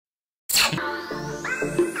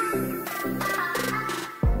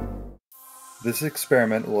This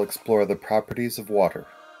experiment will explore the properties of water.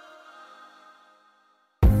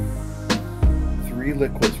 3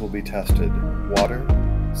 liquids will be tested: water,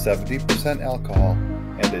 70% alcohol,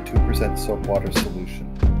 and a 2% soap water solution.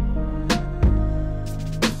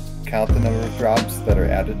 Count the number of drops that are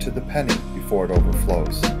added to the penny before it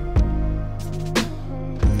overflows.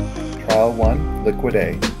 Trial 1, Liquid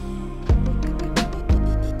A.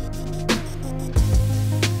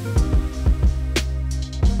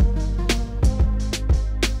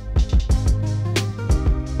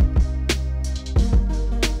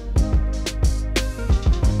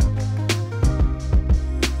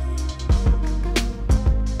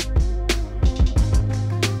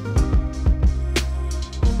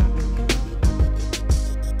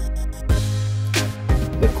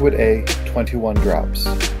 Liquid A, 21 drops.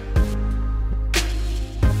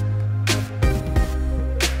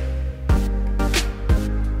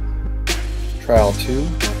 Trial 2,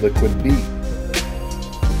 Liquid B.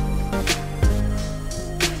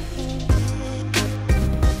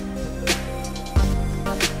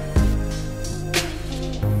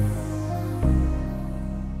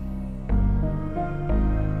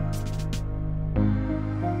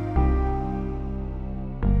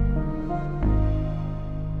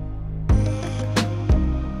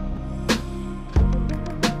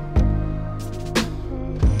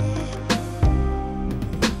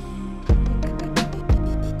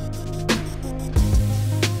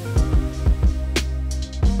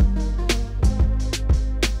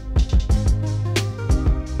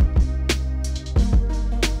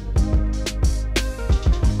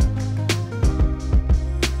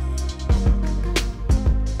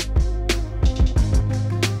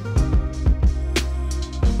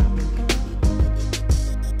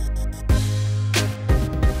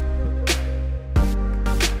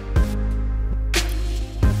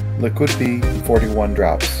 Liquid B, 41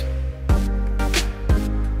 drops.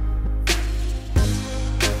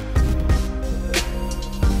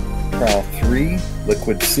 Trial 3,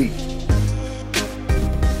 Liquid C.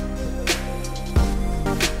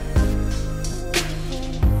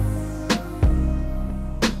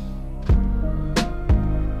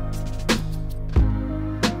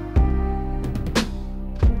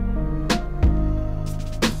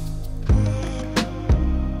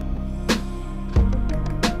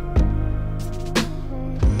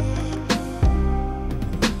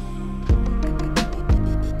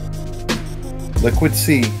 Liquid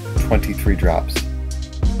C, 23 drops.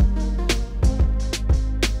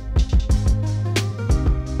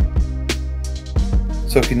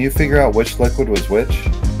 So can you figure out which liquid was which?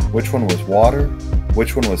 Which one was water?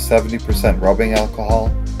 Which one was 70% rubbing alcohol?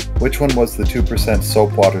 Which one was the 2%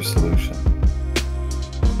 soap water solution?